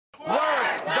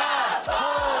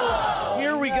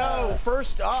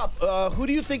first up, who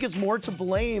do you think is more to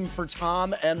blame for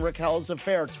Tom and Raquel's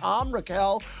affair? Tom,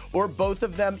 Raquel, or both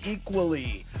of them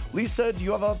equally? Lisa, do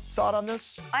you have a thought on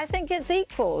this? I think it's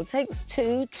equal. It takes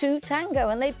two to tango,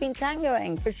 and they've been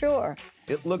tangoing for sure.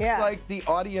 It looks like the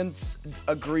audience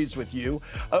agrees with you.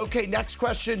 Okay, next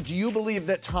question. Do you believe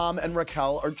that Tom and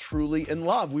Raquel are truly in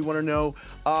love? We want to know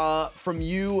from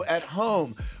you at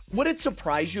home. Would it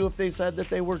surprise you if they said that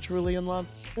they were truly in love?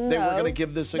 No, they were going to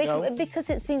give this a go? Because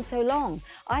it's been so long.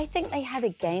 I think they had a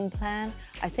game plan.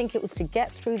 I think it was to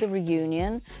get through the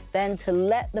reunion, then to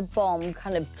let the bomb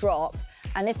kind of drop.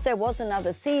 And if there was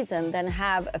another season, then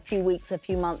have a few weeks, a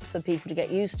few months for people to get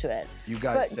used to it. You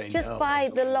guys say no. But just by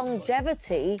the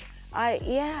longevity, I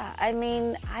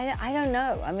don't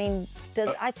know. I mean,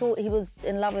 I thought he was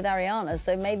in love with Ariana,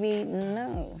 so maybe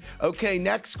no. Okay,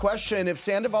 next question. If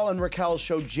Sandoval and Raquel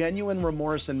show genuine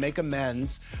remorse and make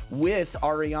amends with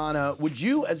Ariana, would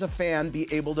you, as a fan,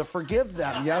 be able to forgive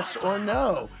them? Yes or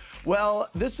no? Well,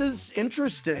 this is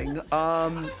interesting.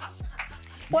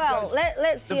 Well,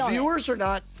 let's be honest. The viewers are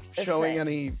not showing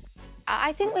any...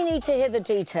 I think we need to hear the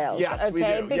details. Yes, okay? we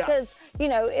do. Because, you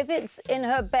know, if it's in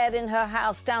her bed, in her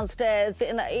house, downstairs,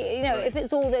 if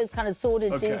it's all those kind of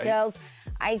sordid details,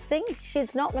 I think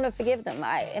she's not going to forgive them.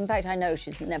 In fact, I know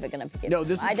she's never going to forgive them. No,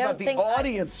 this is about the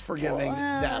audience forgiving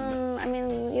them. I mean,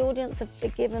 the audience have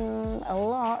forgiven a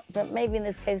lot, but maybe in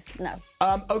this case, no.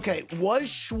 Okay, was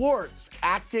Schwartz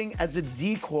acting as a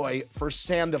decoy for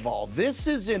Sandoval? This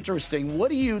is interesting. What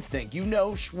do you think? You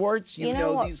know Schwartz, you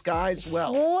know these guys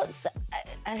well.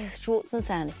 Schwartz and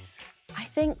Sandy, I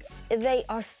think they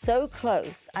are so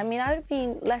close. I mean, I would have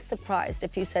been less surprised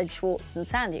if you said Schwartz and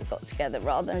Sandy got together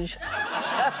rather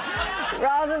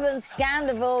than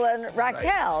Sandoval and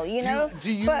Raquel, you know?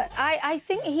 But I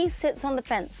think he sits on the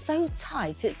fence so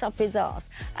tight it's up his ass.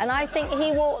 And I think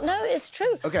he will... No, it's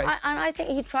true. Okay. And I think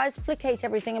he tries to placate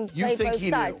everything and play both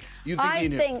sides. You think he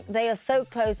knew? I think they are so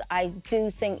close, I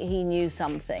do think he knew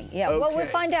something. Yeah, well, we'll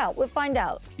find out. We'll find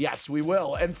out. Yes, we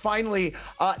will. And finally,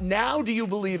 now do you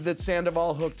believe that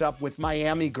Sandoval hooked up with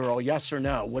Miami girl, yes or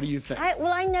no? What do you think?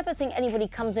 Well, I never think anybody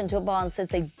comes into a bar and says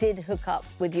they did hook up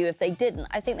with you if they didn't.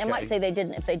 I think they might say they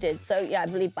didn't if they did. So, yeah, I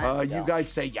believe Miami girl. You guys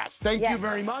say yes. Thank you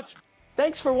very much.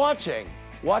 Thanks for watching.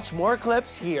 Watch more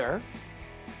clips here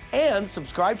and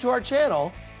subscribe to our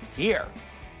channel here.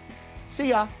 See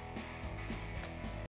ya.